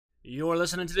You're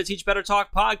listening to the Teach Better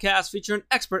Talk podcast featuring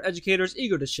expert educators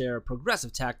eager to share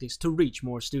progressive tactics to reach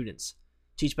more students.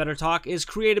 Teach Better Talk is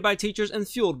created by teachers and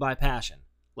fueled by passion.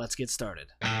 Let's get started.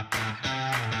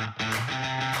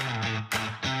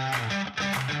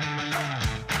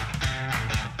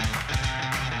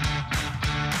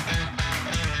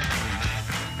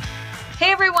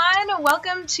 Hey everyone,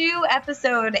 welcome to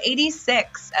episode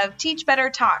 86 of Teach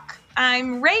Better Talk.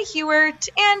 I'm Ray Hewart,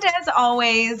 and as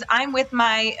always, I'm with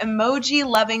my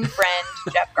emoji-loving friend,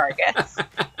 Jeff Gargas.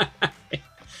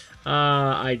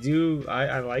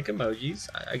 I like emojis.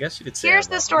 I guess you could say Here's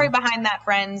the story behind that,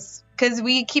 friends, because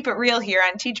we keep it real here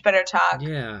on Teach Better Talk.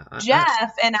 Yeah.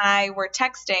 Jeff and I were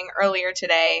texting earlier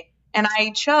today, and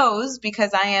I chose,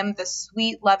 because I am the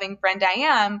sweet, loving friend I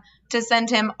am, to send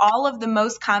him all of the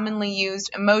most commonly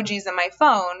used emojis on my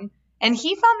phone, and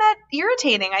he found that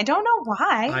irritating. I don't know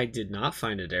why. I did not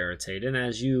find it irritating.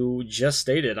 As you just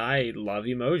stated, I love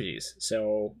emojis,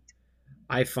 so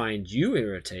I find you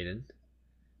irritating.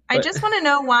 I just want to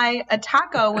know why a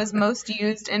taco was most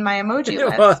used in my emoji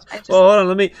list. Well, hold on.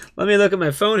 Let me look at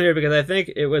my phone here, because I think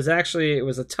it was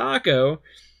a taco,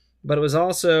 but it was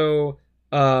also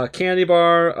a candy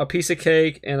bar, a piece of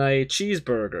cake, and a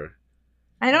cheeseburger.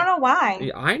 I don't know why.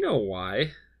 Yeah, I know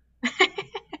why.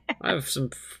 I have some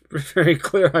very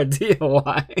clear idea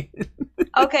why.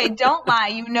 Okay, don't lie.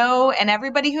 You know, and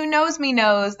everybody who knows me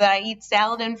knows that I eat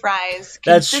salad and fries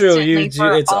That's true.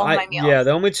 consistently for all my meals. Yeah,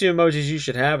 the only two emojis you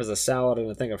should have is a salad and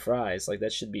a thing of fries. Like,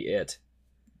 that should be it.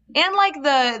 And like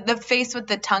the face with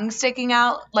the tongue sticking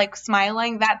out, like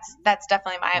smiling. That's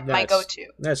definitely my go-to.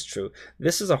 That's true.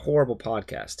 This is a horrible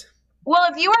podcast.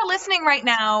 Well, if you are listening right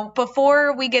now,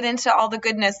 before we get into all the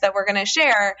goodness that we're going to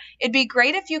share, it'd be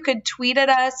great if you could tweet at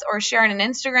us or share in an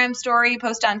Instagram story,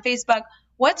 post on Facebook.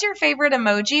 What's your favorite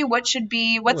emoji? What's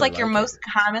your most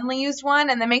commonly used one?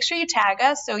 And then make sure you tag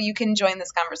us so you can join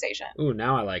this conversation. Ooh,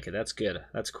 now I like it. That's good.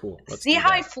 That's cool. Let's see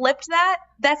how I flipped that?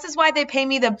 This is why they pay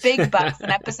me the big bucks in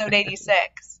episode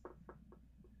 86.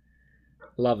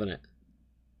 Loving it.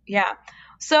 Yeah.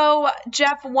 So,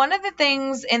 Jeff, one of the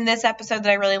things in this episode that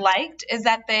I really liked is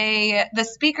that the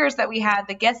speakers that we had,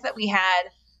 the guests that we had,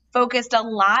 focused a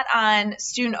lot on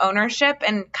student ownership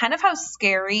and kind of how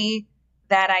scary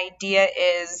that idea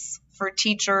is for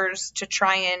teachers to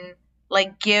try and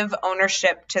give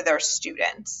ownership to their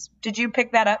students. Did you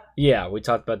pick that up? Yeah, we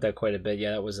talked about that quite a bit.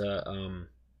 Yeah, that was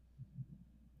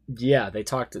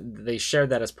they shared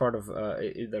that as part of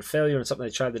their failure and something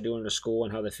they tried to do in their school,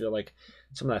 and how they feel like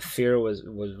some of that fear was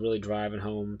really driving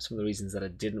home some of the reasons that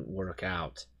it didn't work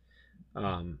out.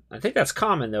 I think that's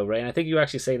common though, right? And I think you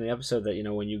actually say in the episode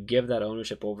that, when you give that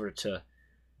ownership over to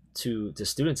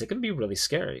students, it can be really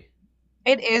scary.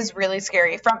 It is really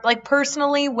scary. From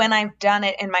personally, when I've done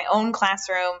it in my own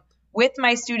classroom with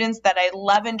my students that I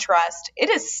love and trust, it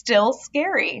is still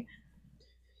scary.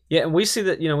 Yeah, and we see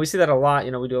that a lot.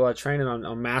 We do a lot of training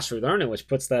on mastery learning, which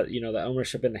puts that, the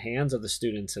ownership in the hands of the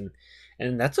students, and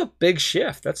that's a big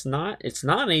shift. It's not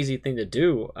an easy thing to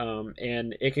do,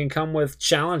 and it can come with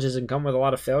challenges and come with a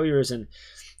lot of failures, and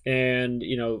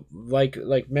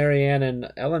like Marianne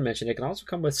and Ellen mentioned, it can also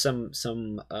come with some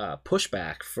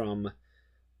pushback from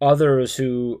others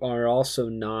who are also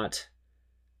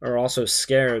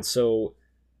scared. So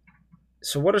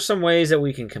what are some ways that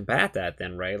we can combat that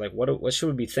then, right? Like, what should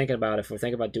we be thinking about if we're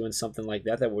thinking about doing something like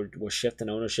that we're shifting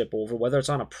ownership over, whether it's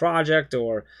on a project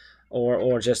or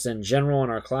just in general in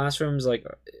our classrooms? Like,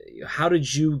 how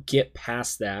did you get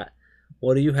past that?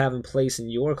 What do you have in place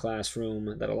in your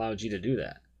classroom that allowed you to do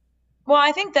that? Well,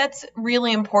 I think that's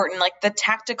really important, the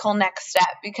tactical next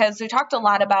step, because we talked a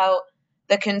lot about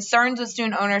the concerns with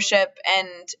student ownership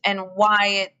and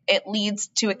why it leads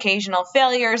to occasional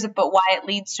failures, but why it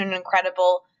leads to an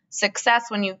incredible success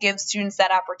when you give students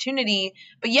that opportunity.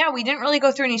 But yeah, we didn't really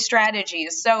go through any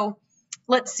strategies. So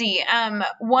let's see.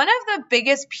 One of the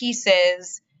biggest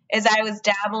pieces is I was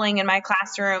dabbling in my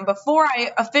classroom before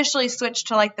I officially switched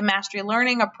to the mastery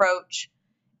learning approach,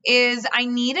 is I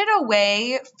needed a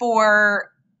way for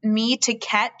me to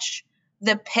catch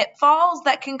the pitfalls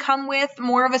that can come with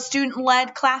more of a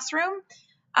student-led classroom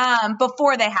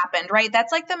before they happened, right?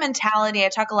 That's the mentality. I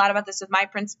talk a lot about this with my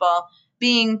principal,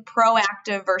 being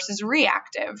proactive versus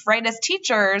reactive, right? As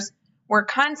teachers, we're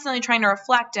constantly trying to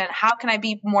reflect on how can I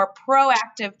be more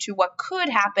proactive to what could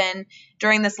happen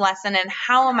during this lesson, and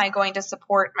how am I going to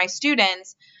support my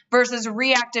students, versus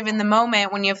reactive in the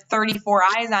moment when you have 34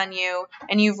 eyes on you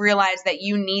and you've realized that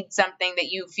you need something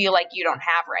that you feel like you don't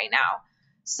have right now.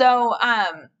 So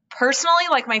personally,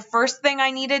 my first thing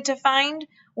I needed to find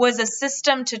was a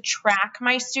system to track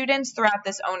my students throughout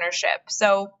this ownership.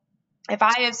 So if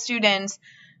I have students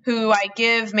who I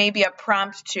give maybe a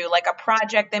prompt to, like a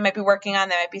project they might be working on.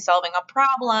 They might be solving a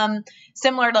problem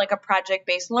similar to like a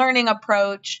project-based learning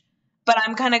approach, but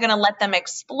I'm kind of going to let them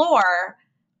explore.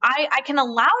 I can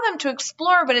allow them to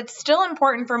explore, but it's still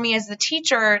important for me as the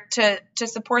teacher to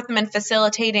support them in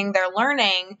facilitating their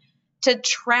learning, to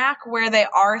track where they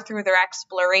are through their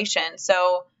exploration.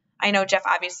 So I know, Jeff,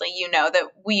 obviously, you know that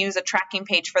we use a tracking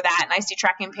page for that, and I see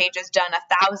tracking pages done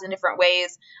 1,000 different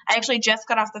ways. I actually just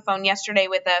got off the phone yesterday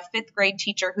with a 5th grade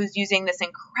teacher who's using this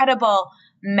incredible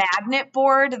magnet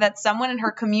board that someone in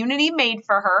her community made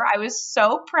for her. I was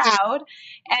so proud.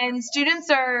 And students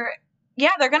are,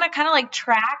 they're going to kind of like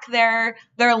track their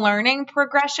learning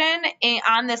progression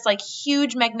on this like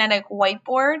huge magnetic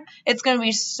whiteboard. It's going to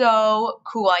be so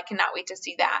cool. I cannot wait to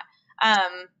see that.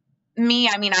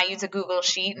 I use a Google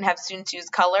Sheet and have students use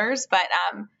colors, but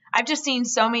I've just seen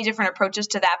so many different approaches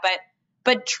to that.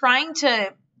 But trying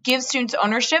to give students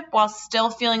ownership while still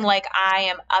feeling like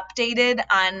I am updated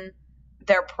on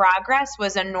their progress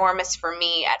was enormous for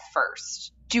me at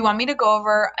first. Do you want me to go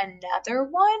over another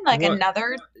one,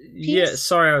 another piece? Yeah,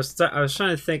 sorry, I was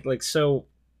trying to think so.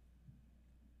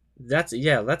 That's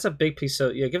a big piece.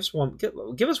 So give us one.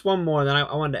 Give us one more. And then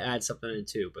I wanted to add something in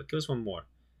too, but give us one more.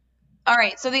 All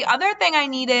right. So the other thing I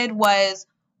needed was,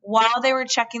 while they were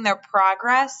checking their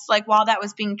progress, while that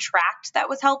was being tracked, that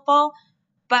was helpful.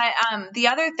 But the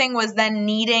other thing was then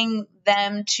needing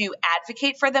them to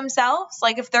advocate for themselves.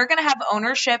 If they're going to have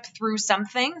ownership through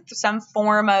something, through some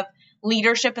form of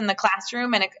leadership in the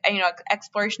classroom and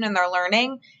exploration in their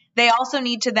learning, they also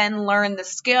need to then learn the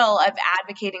skill of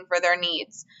advocating for their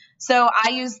needs. So I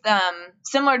use them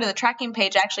similar to the tracking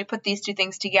page. I actually put these two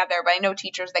things together, but I know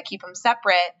teachers that keep them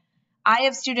separate. I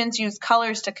have students use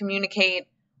colors to communicate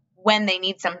when they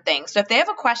need something. So if they have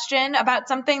a question about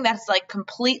something that's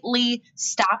completely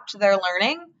stopped their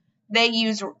learning, they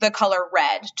use the color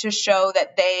red to show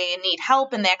that they need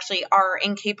help and they actually are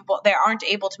incapable, they aren't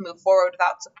able to move forward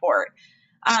without support.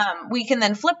 We can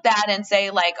then flip that and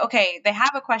say okay, they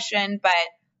have a question, but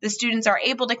the students are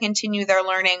able to continue their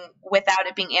learning without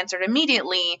it being answered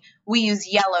immediately. We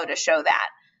use yellow to show that.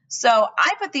 So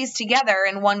I put these together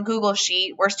in one Google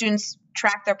Sheet where students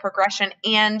track their progression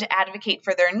and advocate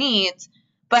for their needs.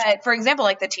 But for example,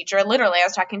 the teacher literally I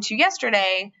was talking to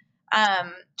yesterday,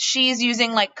 she's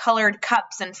using colored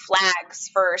cups and flags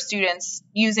for students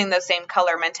using those same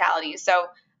color mentalities. So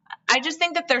I just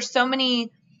think that there's so many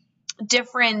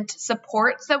different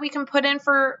supports that we can put in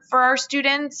for our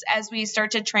students as we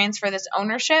start to transfer this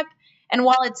ownership. And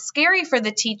while it's scary for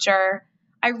the teacher,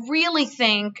 I really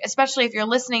think, especially if you're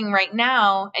listening right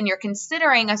now and you're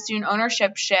considering a student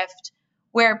ownership shift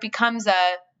where it becomes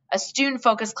a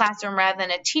student-focused classroom rather than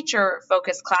a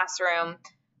teacher-focused classroom,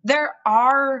 there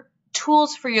are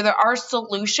tools for you. There are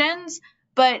solutions.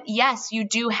 But yes, you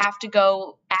do have to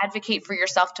go advocate for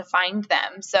yourself to find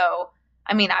them. So,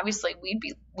 obviously,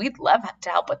 we'd love to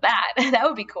help with that. That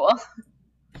would be cool.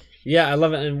 Yeah, I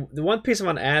love it. And the one piece I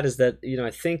want to add is that, I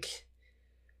think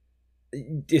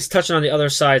it's touching on the other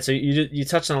side. So you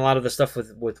touched on a lot of the stuff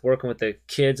with working with the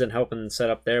kids and helping them set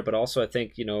up there, but also I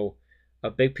think a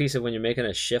big piece of when you're making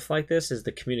a shift like this is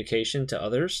the communication to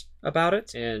others about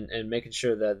it, and making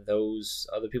sure that those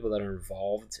other people that are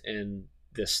involved in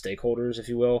the stakeholders, if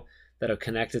you will, that are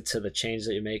connected to the change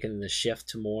that you're making and the shift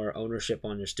to more ownership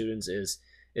on your students is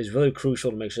really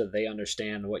crucial to make sure that they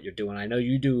understand what you're doing. I know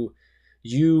you do.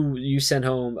 You send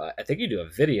home, I think you do a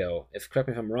video, correct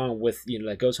me if I'm wrong, with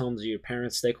that goes home to your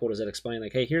parents, stakeholders, that explain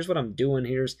hey, here's what I'm doing,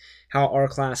 here's how our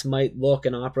class might look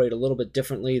and operate a little bit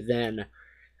differently than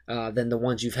the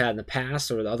ones you've had in the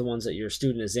past or the other ones that your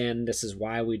student is in. This is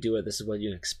why we do it. This is what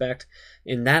you expect.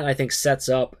 And that, I think, sets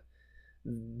up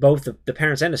both the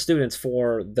parents and the students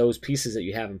for those pieces that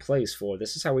you have in place for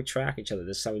this is how we track each other.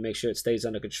 This is how we make sure it stays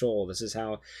under control. This is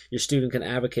how your student can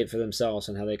advocate for themselves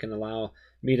and how they can allow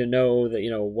me to know that,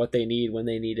 what they need, when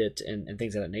they need it, and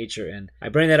things of that nature. And I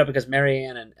bring that up because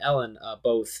Marianne and Ellen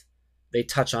both, they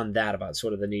touch on that about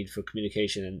sort of the need for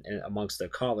communication and amongst their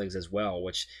colleagues as well,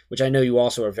 which I know you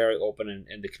also are very open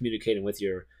and communicating with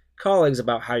your colleagues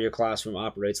about how your classroom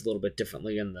operates a little bit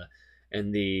differently and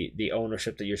the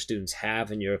ownership that your students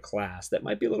have in your class that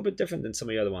might be a little bit different than some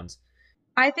of the other ones.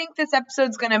 I think this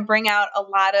episode's going to bring out a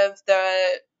lot of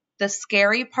the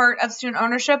scary part of student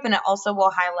ownership, and it also will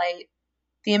highlight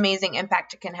the amazing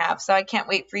impact it can have. So I can't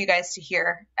wait for you guys to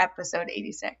hear episode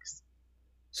 86.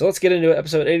 So let's get into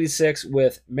episode 86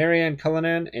 with Marianne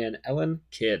Cullinan and Ellen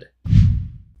Kidd.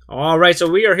 All right, so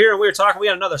we are here and we're talking. We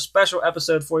got another special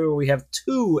episode for you where we have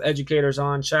two educators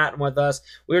on chatting with us.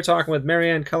 We're talking with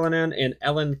Marianne Cullinan and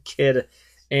Ellen Kidd.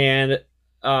 And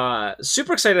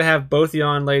Super excited to have both of you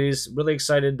on, ladies. Really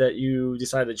excited that you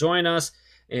decided to join us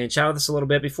and chat with us a little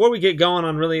bit. Before we get going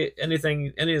on really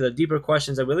anything, any of the deeper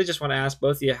questions, I really just want to ask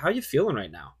both of you, how are you feeling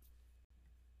right now?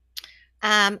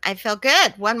 I feel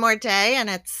good. One more day and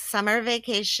it's summer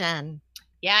vacation.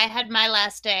 Yeah, I had my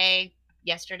last day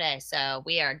yesterday, so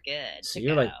we are good. So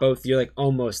you're like both, you're like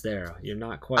almost there. You're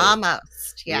not quite.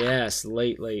 Almost, yeah. Yes,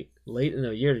 late in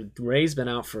the year. Ray's been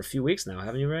out for a few weeks now,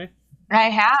 haven't you, Ray? I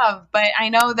have, but I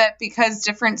know that because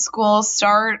different schools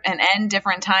start and end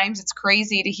different times, it's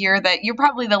crazy to hear that you're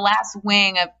probably the last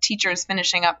wing of teachers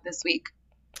finishing up this week.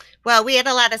 Well, we had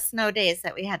a lot of snow days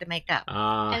that we had to make up.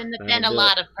 And then a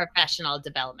lot of professional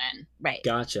development. Right.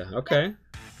 Gotcha. Okay.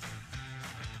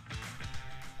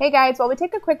 Hey guys, while we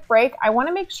take a quick break, I want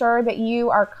to make sure that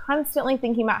you are constantly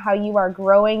thinking about how you are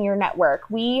growing your network.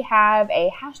 We have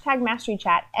a hashtag mastery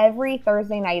chat every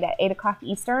Thursday night at 8 o'clock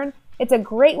Eastern. It's a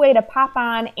great way to pop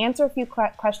on, answer a few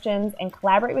questions, and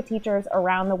collaborate with teachers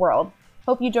around the world.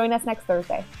 Hope you join us next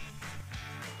Thursday.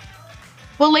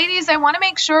 Well, ladies, I want to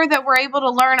make sure that we're able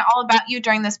to learn all about you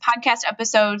during this podcast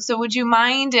episode. So would you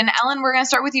mind, and Ellen, we're going to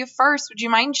start with you first. Would you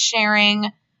mind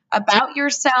sharing about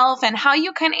yourself and how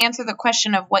you can answer the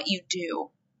question of what you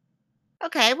do?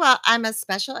 Okay, well, I'm a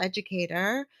special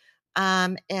educator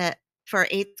for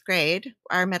 8th grade.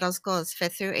 Our middle school is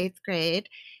 5th through 8th grade.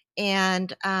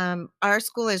 And our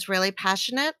school is really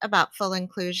passionate about full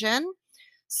inclusion.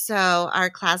 So our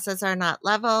classes are not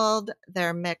leveled,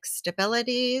 they're mixed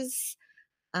abilities.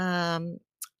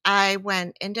 I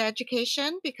went into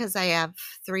education because I have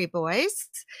 3 boys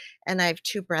and I have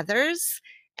 2 brothers.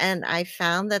 And I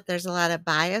found that there's a lot of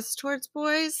bias towards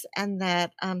boys and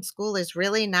that school is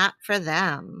really not for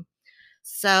them.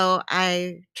 So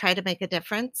I try to make a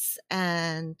difference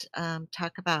and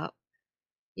talk about,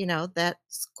 that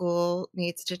school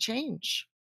needs to change.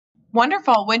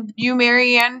 Wonderful. Would you,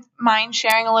 Marianne, mind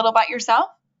sharing a little about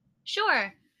yourself?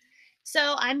 Sure.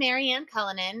 So I'm Marianne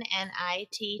Cullinan, and I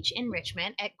teach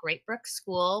enrichment at Great Brook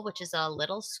School, which is a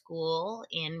little school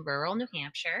in rural New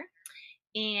Hampshire.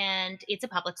 And it's a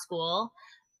public school.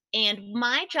 And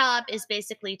my job is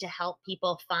basically to help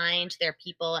people find their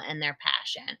people and their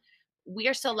passion. We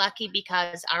are so lucky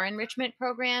because our enrichment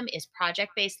program is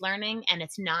project-based learning, and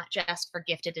it's not just for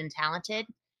gifted and talented,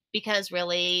 because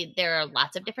really there are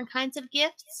lots of different kinds of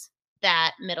gifts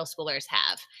that middle schoolers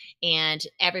have. And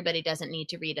everybody doesn't need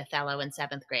to read Othello in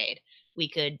 7th grade. We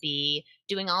could be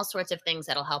doing all sorts of things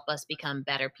that'll help us become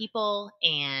better people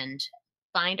and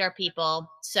find our people.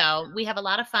 So we have a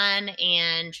lot of fun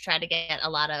and try to get a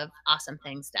lot of awesome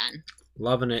things done.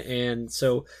 Loving it. And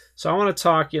so I want to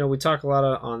talk, we talk a lot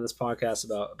on this podcast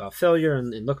about failure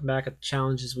and looking back at the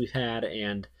challenges we've had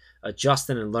and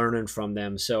adjusting and learning from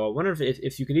them. So I wonder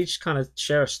if you could each kind of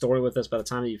share a story with us by the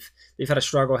time you've had a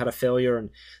struggle, had a failure, and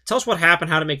tell us what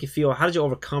happened, how did it make you feel, how did you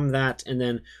overcome that, and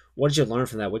then what did you learn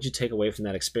from that? What did you take away from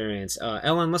that experience?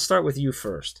 Ellen, let's start with you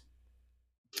first.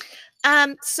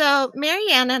 So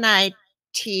Marianne and I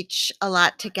teach a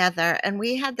lot together, and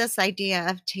we had this idea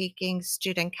of taking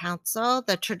student council,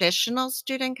 the traditional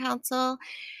student council,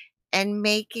 and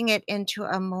making it into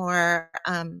a more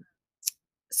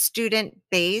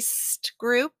student-based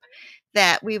group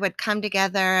that we would come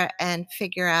together and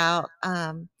figure out,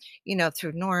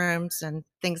 through norms and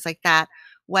things like that,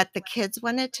 what the kids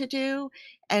wanted to do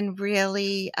and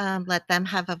really let them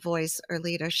have a voice or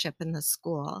leadership in the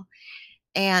school.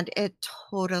 And it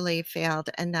totally failed.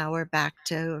 And now we're back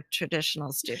to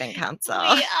traditional student council.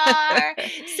 We are.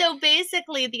 So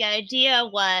basically the idea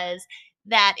was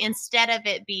that instead of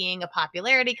it being a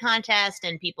popularity contest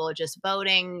and people just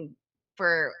voting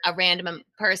for a random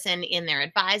person in their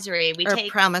advisory,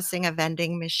 promising a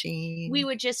vending machine. We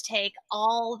would just take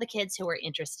all the kids who were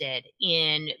interested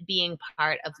in being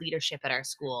part of leadership at our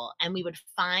school, and we would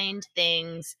find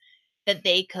things that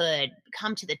they could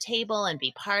come to the table and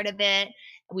be part of it.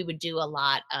 We would do a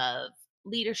lot of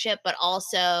leadership, but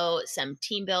also some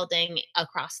team building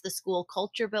across the school,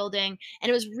 culture building.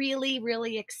 And it was really,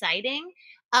 really exciting.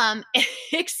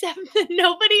 Except that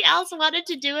nobody else wanted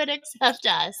to do it except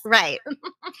us. Right.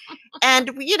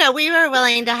 And, we were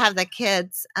willing to have the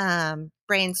kids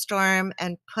brainstorm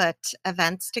and put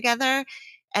events together,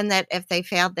 and that if they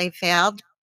failed, they failed.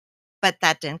 But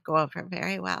that didn't go over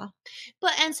very well.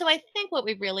 And so I think what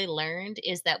we really learned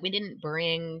is that we didn't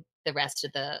bring the rest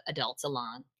of the adults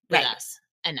along with us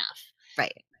enough.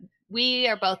 Right. We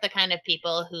are both the kind of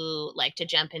people who like to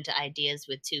jump into ideas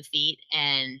with 2 feet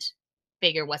and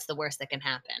figure what's the worst that can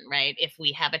happen, right? If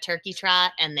we have a turkey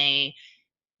trot and they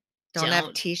don't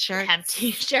have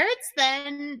t-shirts,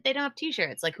 then they don't have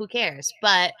t-shirts. Like, who cares?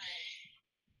 But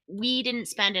we didn't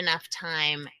spend enough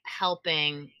time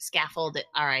helping scaffold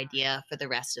our idea for the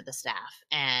rest of the staff.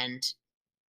 And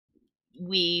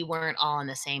we weren't all on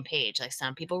the same page. Like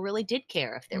some people really did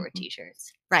care if there were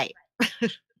t-shirts. Right.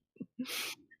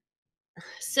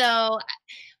 So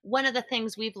one of the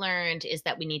things we've learned is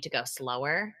that we need to go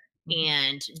slower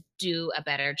and do a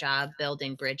better job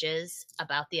building bridges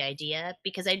about the idea,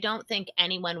 because I don't think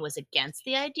anyone was against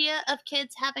the idea of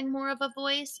kids having more of a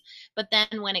voice. But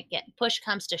then when push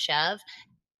comes to shove,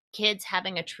 kids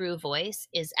having a true voice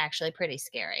is actually pretty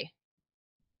scary.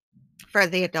 For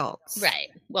the adults. Right.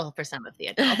 Well, for some of the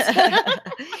adults.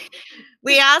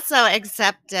 We also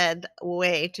accepted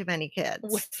way too many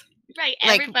kids. Right.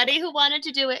 Everybody who wanted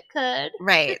to do it could.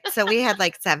 Right. So we had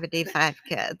like 75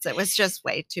 kids. It was just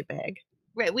way too big.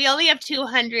 Right. We only have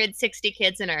 260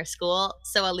 kids in our school.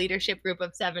 So a leadership group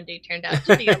of 70 turned out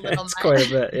to be a little It's much. quite a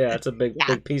bit. Yeah, it's a big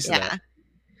piece of that.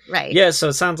 Right. Yeah, so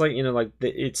it sounds like, like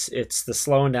it's the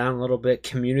slowing down a little bit,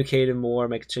 communicating more,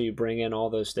 making sure you bring in all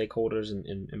those stakeholders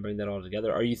and bring that all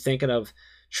together. Are you thinking of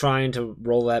trying to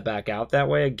roll that back out that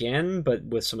way again, but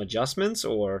with some adjustments,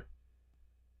 or?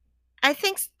 I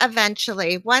think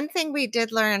eventually. One thing we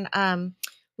did learn,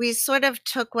 we sort of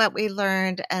took what we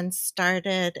learned and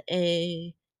started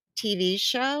a TV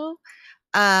show,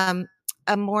 a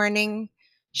morning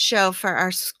show for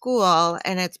our school,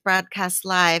 and it's broadcast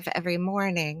live every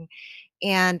morning.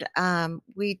 And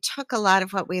we took a lot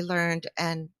of what we learned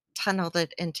and tunneled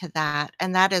it into that.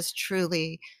 And that is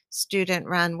truly student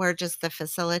run. We're just the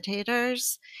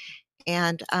facilitators.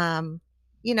 And,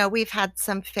 we've had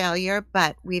some failure,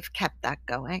 but we've kept that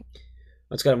going.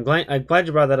 That's good. I'm glad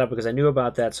you brought that up, because I knew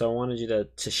about that. So I wanted you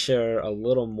to share a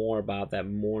little more about that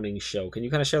morning show. Can you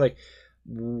kind of share like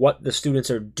what the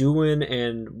students are doing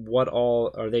and what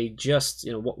all are they just,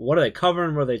 what are they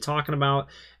covering? What are they talking about?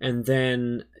 And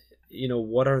then,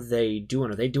 what are they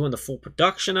doing? Are they doing the full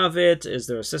production of it? Is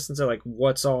there assistance? Or like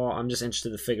what's all? I'm just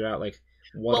interested to figure out like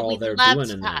what all they're doing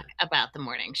in talk about the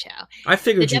morning show. I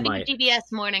figured the you might. The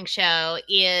WGBS morning show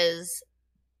is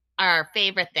our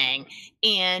favorite thing,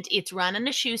 and it's run on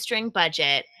a shoestring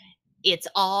budget. It's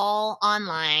all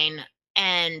online,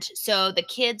 and so the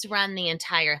kids run the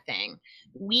entire thing.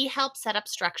 We help set up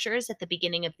structures at the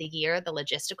beginning of the year, the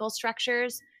logistical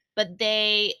structures, but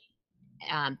they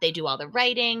do all the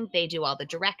writing, they do all the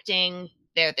directing.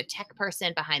 They're the tech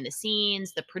person behind the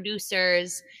scenes, the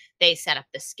producers. They set up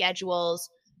the schedules.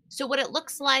 So what it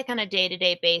looks like on a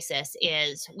day-to-day basis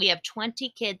is we have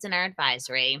 20 kids in our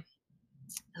advisory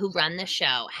who run the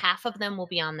show. Half of them will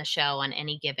be on the show on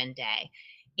any given day.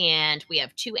 And we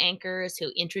have 2 anchors who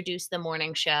introduce the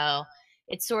morning show.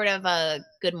 It's sort of a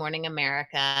Good Morning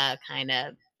America kind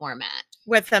of format.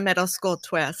 With a middle school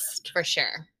twist. For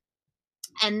sure.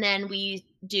 And then we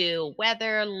do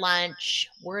weather, lunch,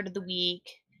 word of the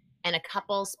week, and a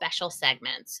couple special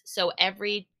segments. So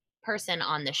every person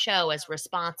on the show is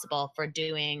responsible for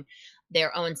doing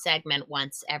their own segment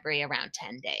once every around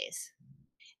 10 days.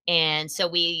 And so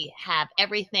we have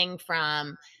everything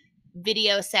from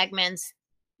video segments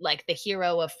like The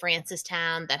Hero of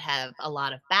Francistown that have a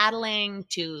lot of battling,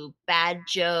 to bad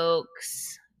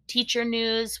jokes, teacher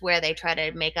news where they try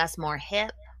to make us more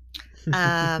hip.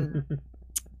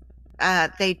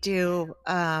 They do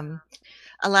a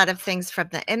lot of things from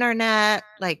the internet,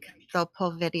 like they'll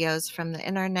pull videos from the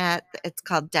internet. It's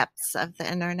called Depths of the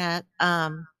Internet.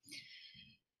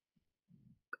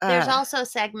 There's also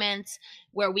segments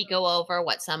where we go over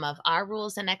what some of our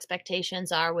rules and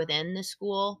expectations are within the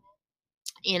school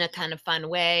in a kind of fun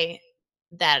way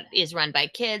that is run by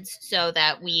kids, so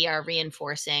that we are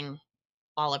reinforcing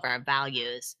all of our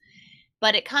values.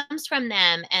 But it comes from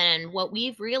them, and what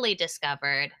we've really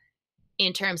discovered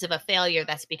in terms of a failure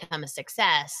that's become a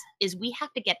success is we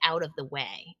have to get out of the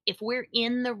way. If we're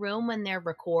in the room when they're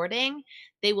recording,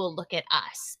 they will look at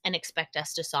us and expect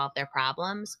us to solve their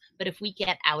problems. But if we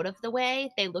get out of the way,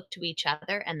 they look to each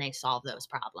other and they solve those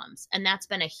problems. And that's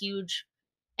been a huge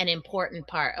and important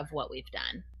part of what we've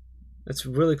done. That's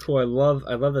really cool. I love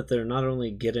that they're not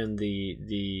only getting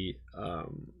the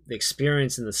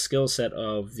experience and the skill set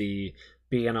of the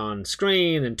being on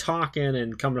screen and talking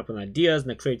and coming up with ideas and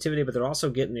the creativity, but they're also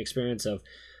getting the experience of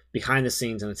behind the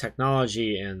scenes and the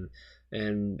technology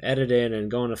and editing and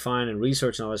going to find and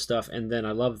research and all this stuff. And then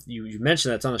I love you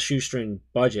mentioned that's on a shoestring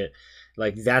budget.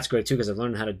 Like that's great too, because I've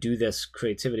learned how to do this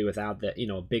creativity without that,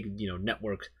 a big,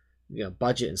 network,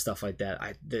 budget and stuff like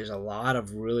that. There's a lot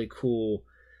of really cool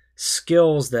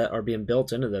skills that are being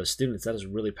built into those students. That is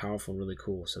really powerful and really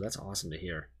cool. So that's awesome to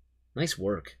hear. Nice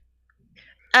work.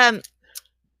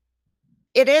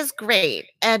 It is great,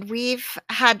 and we've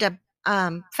had to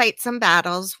fight some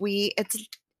battles.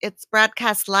 it's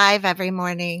broadcast live every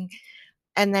morning,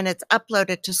 and then it's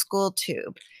uploaded to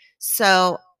SchoolTube.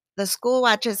 So the school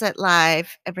watches it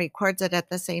live and records it at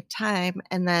the same time,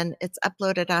 and then it's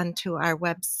uploaded onto our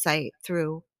website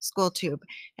through SchoolTube,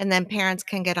 and then parents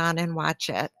can get on and watch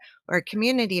it, or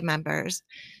community members.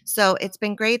 So it's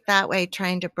been great that way,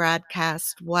 trying to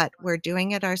broadcast what we're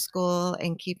doing at our school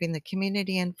and keeping the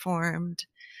community informed,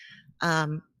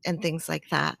 and things like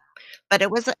that. But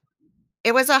it was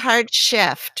a hard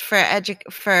shift for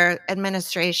for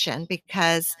administration,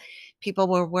 because people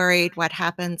were worried what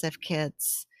happens if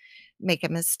kids make a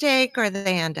mistake or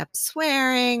they end up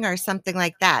swearing or something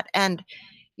like that. And,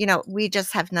 we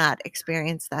just have not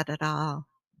experienced that at all.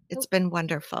 It's been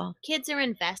wonderful. Kids are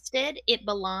invested. It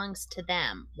belongs to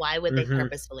them. Why would they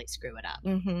purposefully screw it up?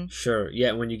 Mm-hmm. Sure.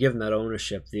 Yeah. When you give them that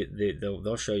ownership,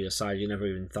 they'll show you a side you never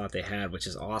even thought they had, which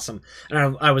is awesome.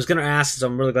 And I was going to ask, so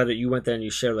I'm really glad that you went there and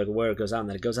you shared like where it goes out, and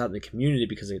that it goes out in the community,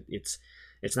 because it's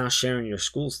now sharing your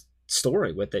school's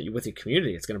story with your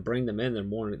community. It's going to bring them in. They're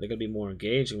going to be more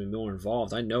engaged and be more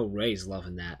involved. I know Ray's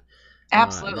loving that.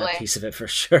 Absolutely. That piece of it for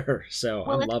sure. So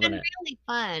I'm loving it. It's been really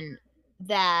fun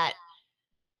that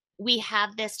we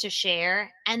have this to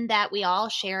share, and that we all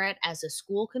share it as a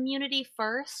school community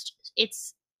first.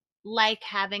 It's like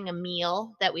having a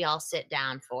meal that we all sit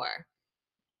down for.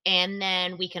 And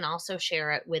then we can also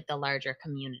share it with the larger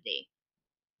community.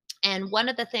 And one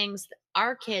of the things that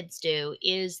our kids do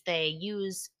is they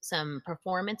use some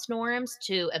performance norms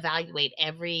to evaluate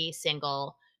every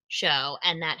single show,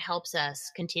 and that helps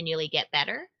us continually get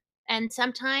better. And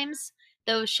sometimes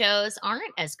those shows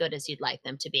aren't as good as you'd like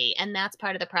them to be, and that's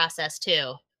part of the process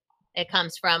too. It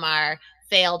comes from our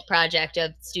failed project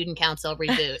of student council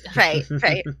reboot. Right.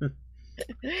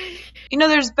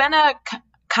 There's been a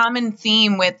common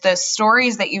theme with the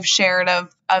stories that you've shared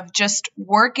of just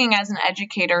working as an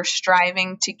educator,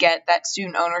 striving to get that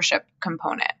student ownership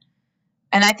component.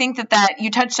 And I think that you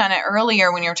touched on it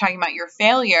earlier when you were talking about your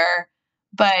failure,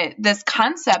 but this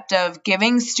concept of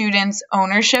giving students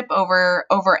ownership over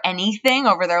anything,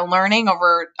 over their learning,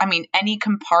 any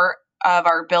part of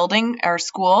our building, our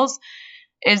schools,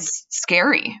 is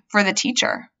scary for the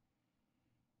teacher.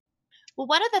 Well,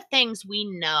 one of the things we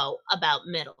know about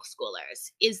middle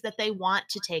schoolers is that they want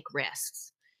to take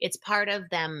risks. It's part of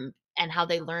them and how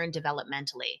they learn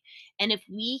developmentally. And if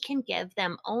we can give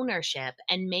them ownership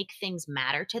and make things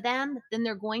matter to them, then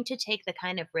they're going to take the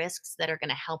kind of risks that are going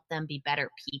to help them be better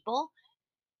people,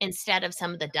 instead of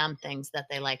some of the dumb things that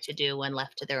they like to do when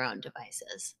left to their own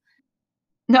devices.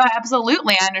 No,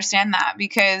 absolutely. I understand that,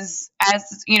 because as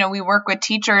we work with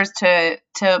teachers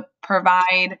to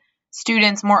provide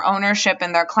students more ownership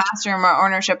in their classroom, more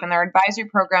ownership in their advisory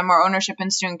program, more ownership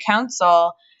in student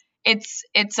council.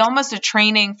 It's almost a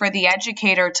training for the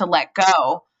educator to let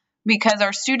go, because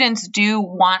our students do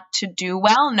want to do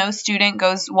well. No student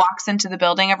walks into the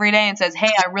building every day and says,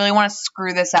 "Hey, I really want to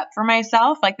screw this up for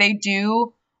myself." Like, they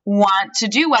do want to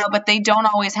do well, but they don't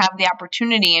always have the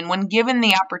opportunity. And when given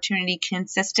the opportunity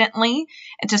consistently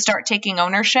and to start taking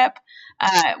ownership,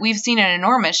 we've seen an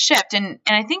enormous shift. And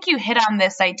I think you hit on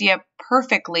this idea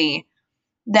perfectly,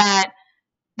 that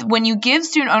when you give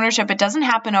student ownership, it doesn't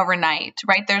happen overnight,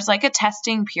 right? There's like a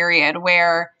testing period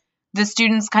where the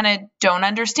students kind of don't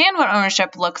understand what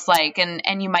ownership looks like,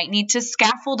 and you might need to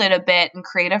scaffold it a bit and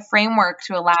create a framework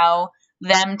to allow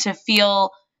them to feel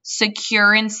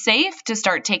secure and safe to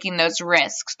start taking those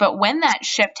risks. But when that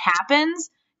shift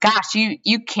happens, gosh,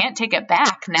 you can't take it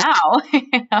back now.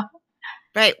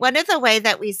 Right. One of the way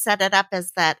that we set it up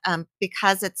is that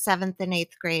because it's 7th and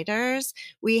 8th graders,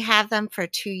 we have them for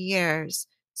 2 years.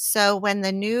 So when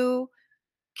the new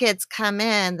kids come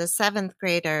in, the 7th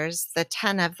graders, the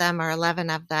 10 of them or 11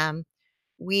 of them,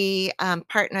 we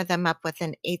partner them up with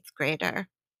an 8th grader.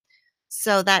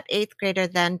 So that 8th grader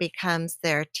then becomes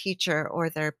their teacher or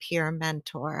their peer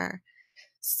mentor.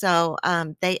 So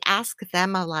they ask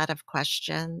them a lot of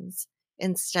questions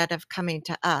instead of coming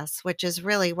to us, which has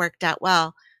really worked out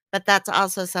well. But that's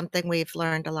also something we've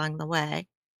learned along the way.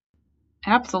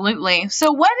 Absolutely.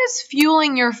 So what is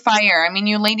fueling your fire? I mean,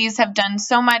 you ladies have done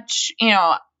so much,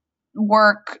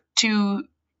 work to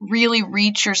really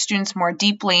reach your students more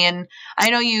deeply. And I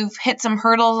know you've hit some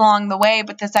hurdles along the way,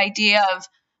 but this idea of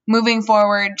moving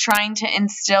forward, trying to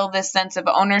instill this sense of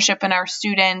ownership in our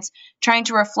students, trying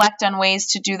to reflect on ways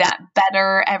to do that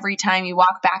better every time you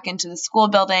walk back into the school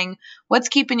building. What's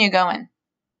keeping you going?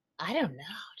 I don't know.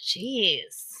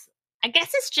 Jeez. I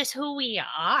guess it's just who we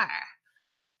are.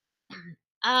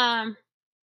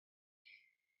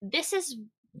 This is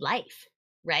life,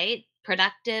 right?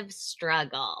 productive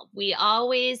struggle. We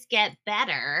always get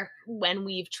better when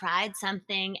we've tried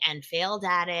something and failed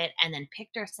at it and then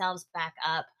picked ourselves back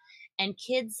up. And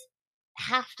kids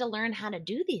have to learn how to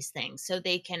do these things so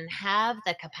they can have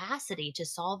the capacity to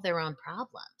solve their own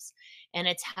problems. And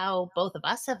it's how both of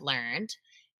us have learned.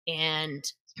 And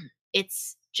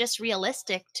it's just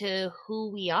realistic to who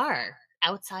we are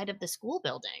outside of the school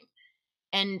building.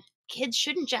 And kids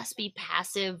shouldn't just be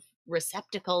passive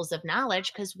receptacles of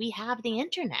knowledge because we have the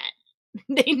internet.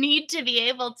 They need to be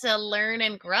able to learn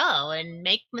and grow and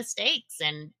make mistakes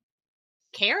and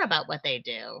care about what they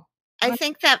do. I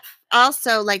think that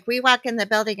also, like, we walk in the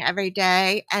building every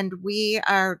day and we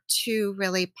are two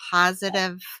really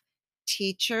positive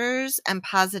teachers and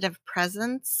positive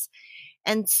presence.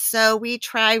 And so we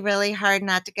try really hard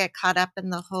not to get caught up in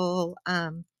the whole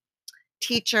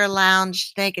teacher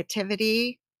lounge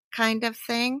negativity kind of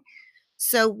thing.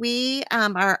 So we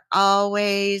are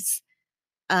always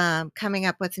coming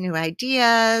up with new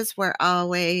ideas. We're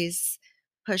always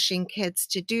pushing kids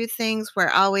to do things.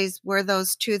 We're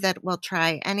those two that will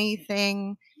try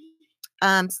anything.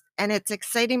 And it's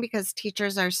exciting because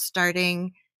teachers are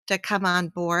starting to come on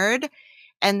board.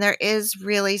 And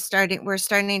we're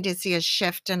starting to see a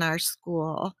shift in our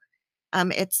school.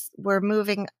 We're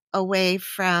moving away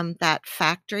from that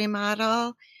factory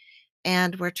model,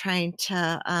 and we're trying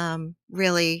to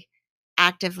really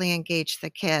actively engage the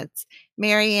kids.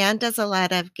 Marianne does a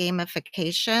lot of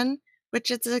gamification,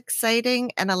 which is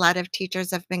exciting, and a lot of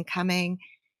teachers have been coming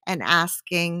and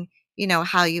asking,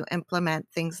 how you implement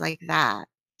things like that.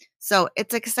 So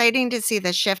it's exciting to see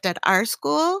the shift at our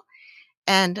school,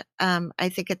 and I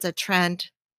think it's a trend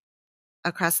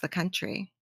across the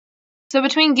country. So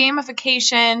between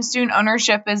gamification, student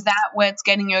ownership, is that what's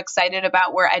getting you excited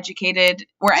about where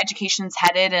education's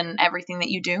headed and everything that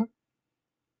you do?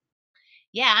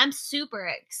 Yeah, I'm super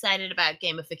excited about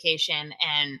gamification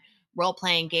and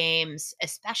role-playing games,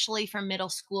 especially for middle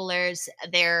schoolers.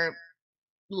 Their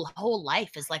whole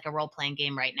life is like a role-playing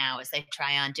game right now as they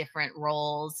try on different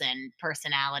roles and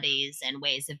personalities and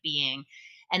ways of being.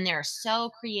 And they're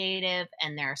so creative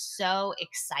and they're so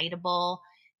excitable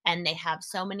and they have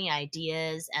so many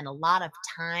ideas and a lot of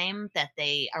time that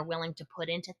they are willing to put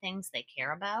into things they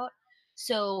care about.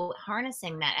 So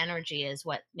harnessing that energy is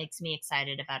what makes me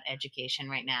excited about education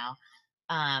right now.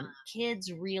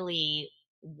 Kids really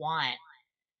want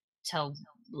to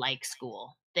like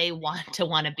school. They want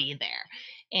to be there.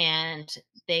 And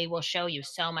they will show you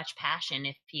so much passion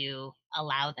if you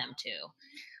allow them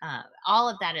to. All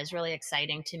of that is really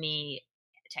exciting to me.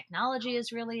 Technology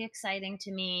is really exciting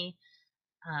to me.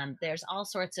 There's all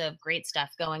sorts of great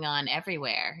stuff going on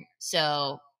everywhere.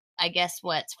 So I guess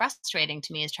what's frustrating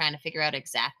to me is trying to figure out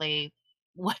exactly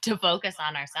what to focus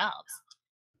on ourselves.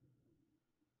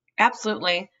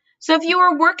 Absolutely. So if you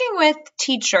were working with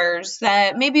teachers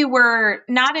that maybe were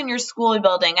not in your school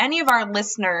building, any of our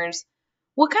listeners,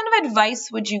 what kind of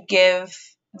advice would you give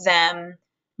them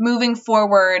moving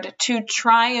forward to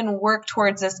try and work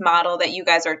towards this model that you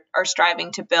guys are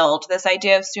striving to build, this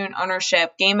idea of student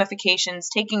ownership, gamifications,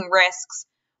 taking risks?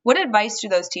 What advice do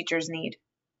those teachers need?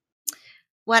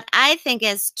 What I think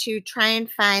is to try and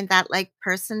find that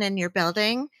person in your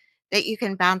building that you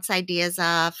can bounce ideas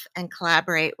off and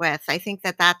collaborate with. I think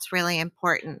that that's really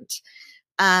important.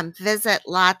 Visit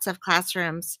lots of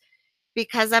classrooms.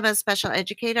 Because I'm a special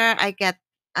educator, I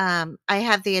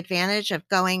have the advantage of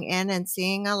going in and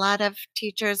seeing a lot of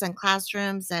teachers and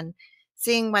classrooms and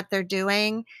seeing what they're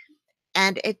doing.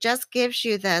 And it just gives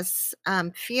you this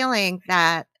feeling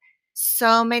that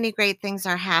so many great things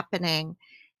are happening.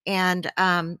 And,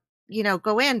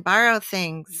 go in, borrow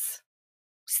things,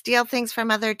 steal things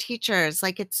from other teachers.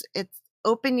 It's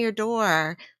open your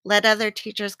door, let other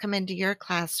teachers come into your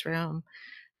classroom.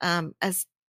 As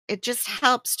it just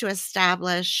helps to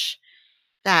establish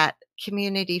that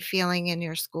community feeling in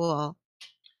your school.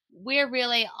 We're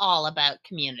really all about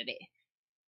community.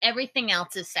 Everything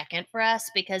else is second for us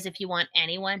because if you want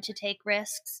anyone to take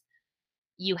risks,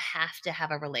 you have to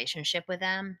have a relationship with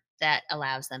them that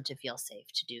allows them to feel safe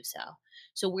to do so.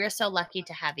 So we're so lucky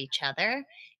to have each other,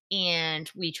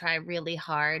 and we try really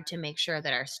hard to make sure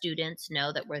that our students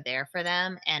know that we're there for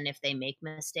them, and if they make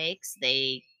mistakes,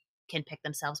 they can pick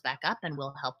themselves back up and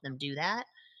we'll help them do that.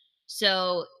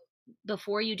 So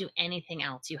before you do anything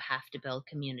else, you have to build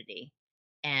community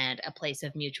and a place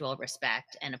of mutual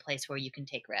respect and a place where you can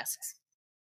take risks.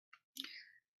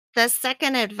 The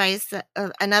second advice,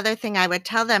 another thing I would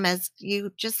tell them is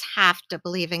you just have to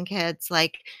believe in kids.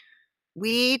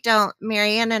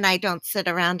 Marianne and I don't sit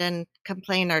around and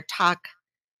complain or talk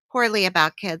poorly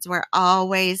about kids. We're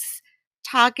always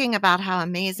talking about how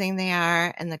amazing they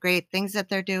are and the great things that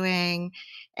they're doing.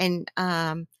 And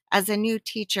as a new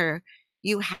teacher,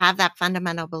 you have that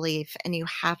fundamental belief, and you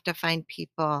have to find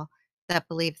people that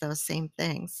believe those same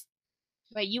things.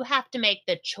 But you have to make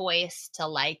the choice to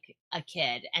like a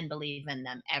kid and believe in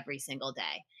them every single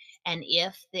day. And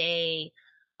if they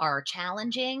are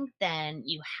challenging, then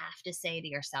you have to say to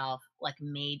yourself, like,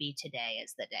 maybe today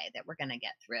is the day that we're going to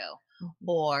get through. Mm-hmm.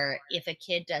 Or if a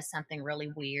kid does something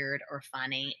really weird or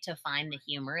funny, to find the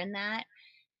humor in that,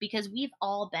 because we've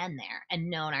all been there and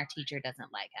known our teacher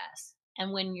doesn't like us.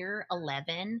 And when you're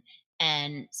 11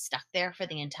 and stuck there for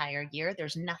the entire year,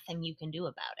 there's nothing you can do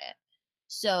about it.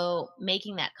 So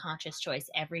making that conscious choice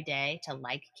every day to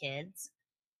like kids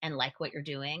and like what you're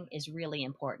doing is really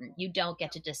important. You don't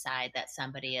get to decide that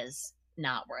somebody is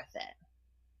not worth it.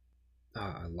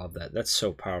 Oh, I love that. That's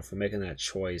so powerful. Making that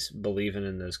choice, believing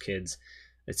in those kids.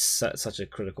 It's such a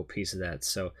critical piece of that.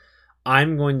 So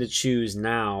I'm going to choose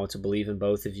now to believe in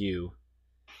both of you,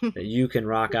 that you can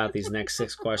rock out these next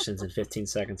 6 questions in 15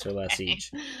 seconds or less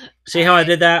each. See how I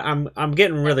did that? I'm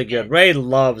getting really good. Ray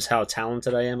loves how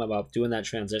talented I am about doing that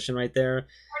transition right there.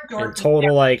 In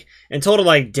total like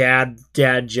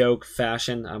dad joke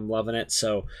fashion. I'm loving it.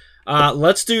 So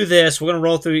let's do this. We're gonna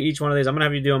roll through each one of these. I'm gonna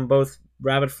have you do them both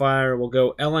rapid fire. We'll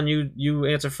go Ellen, you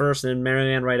answer first, and then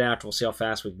Marianne right after. We'll see how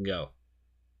fast we can go.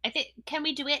 I think, can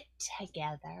we do it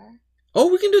together? Oh,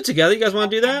 we can do it together. You guys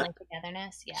want to do that?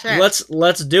 Togetherness, yeah. Sure.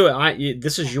 Let's do it.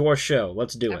 This is your show.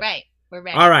 Let's do it. All right, we're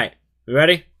ready. All right, you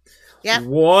ready? Yep.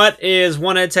 What is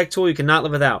one ed tech tool you cannot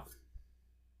live without?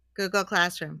 Google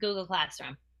Classroom. Google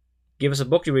Classroom. Give us a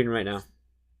book you're reading right now.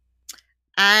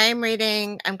 I'm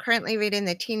currently reading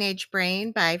The Teenage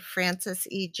Brain by Frances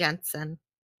E. Jensen.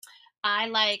 I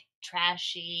like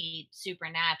trashy,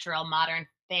 supernatural, modern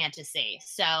fantasy.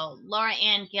 So Laura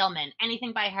Ann Gilman,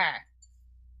 anything by her.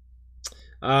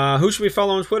 Who should we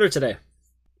follow on Twitter today?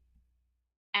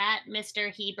 At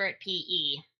Mr. Hebert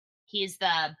PE. He's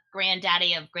the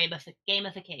granddaddy of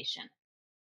gamification.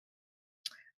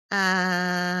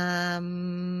 I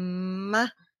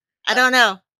don't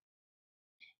know.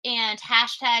 And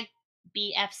hashtag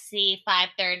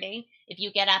BFC530. If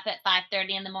you get up at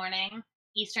 5:30 in the morning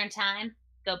Eastern time,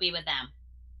 go be with them.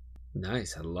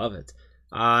 Nice, I love it.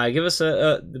 Give us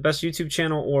the best YouTube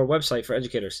channel or website for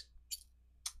educators.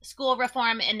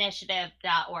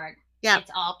 Schoolreforminitiative.org. Yeah.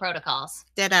 It's all protocols.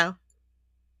 Ditto.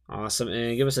 Awesome.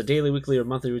 And give us a daily, weekly, or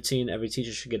monthly routine every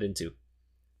teacher should get into.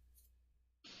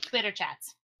 Twitter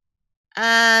chats.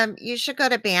 You should go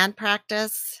to band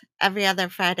practice every other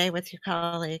Friday with your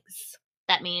colleagues.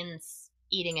 That means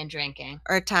eating and drinking.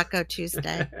 Or Taco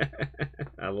Tuesday.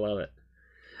 I love it.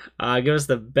 Give us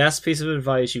the best piece of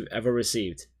advice you've ever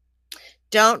received.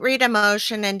 Don't read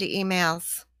emotion into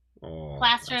emails. Oh,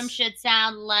 Classroom should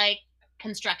sound like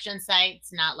construction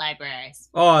sites, not libraries.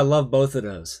 Oh, I love both of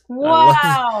those.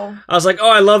 Wow. I was like,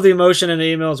 oh, I love the emotion in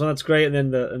the emails. Well, that's great. And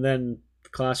then the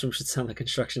classroom should sound like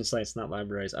construction sites, not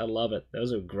libraries. I love it.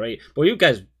 Those are great. Well, you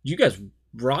guys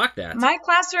rock that. My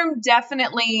classroom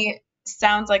definitely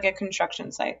sounds like a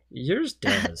construction site. Yours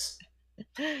does.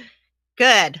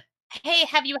 Good. Hey,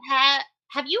 have you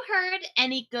heard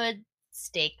any good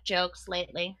steak jokes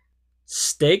lately?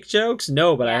 Steak jokes?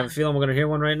 No, but I Yeah. have a feeling we're going to hear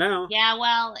one right now. Yeah,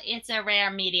 well, it's a rare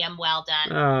medium well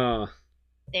done. Oh.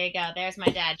 There you go. There's my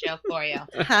dad joke for you.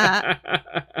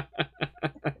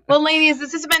 Well, ladies,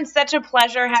 this has been such a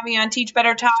pleasure having you on Teach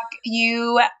Better Talk.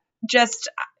 You just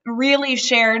really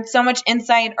shared so much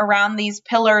insight around these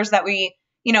pillars that we,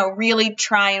 really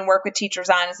try and work with teachers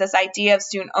on. Is this idea of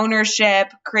student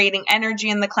ownership, creating energy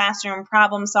in the classroom,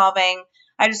 problem solving.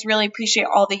 I just really appreciate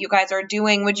all that you guys are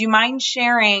doing. Would you mind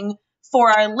sharing for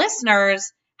our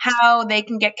listeners how they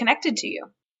can get connected to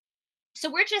you? So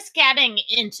we're just getting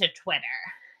into Twitter.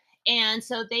 And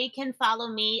so they can follow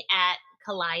me at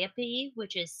Calliope,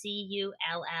 which is CULLIOPE.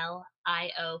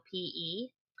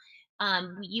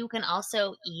 You can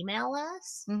also email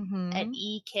us at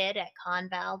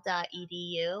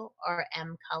ekid@conval.edu or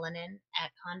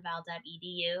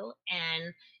mcullinan@conval.edu.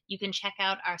 And you can check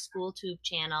out our SchoolTube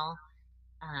channel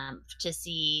to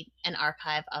see an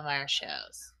archive of our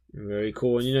shows. Very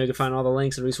cool. And you can find all the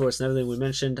links and resources and everything we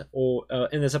mentioned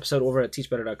in this episode over at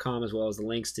teachbetter.com, as well as the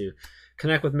links to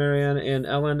connect with Marianne and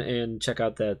Ellen and check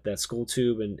out that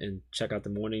SchoolTube and check out the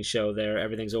morning show there.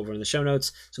 Everything's over in the show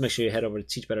notes, so make sure you head over to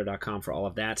teachbetter.com for all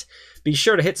of that. Be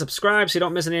sure to hit subscribe so you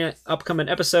don't miss any upcoming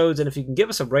episodes, and if you can give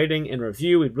us a rating and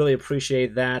review, we'd really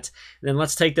appreciate that. And then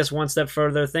let's take this one step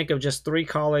further. Think of just 3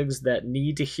 colleagues that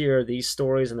need to hear these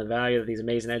stories and the value that these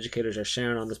amazing educators are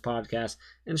sharing on this podcast,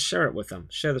 and share it with them.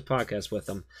 Share this podcast with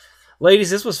them. ladies,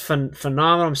 this was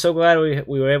phenomenal. I'm so glad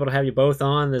we were able to have you both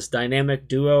on, this dynamic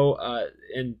duo,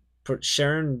 and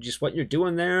sharing just what you're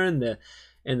doing there and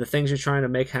the things you're trying to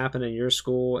make happen in your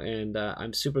school. And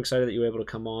I'm super excited that you were able to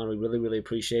come on. We really, really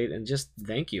appreciate it. And just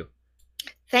thank you.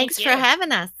 Thanks for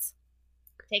having us.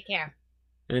 Take care.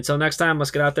 And until next time,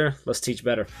 let's get out there. Let's teach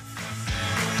better.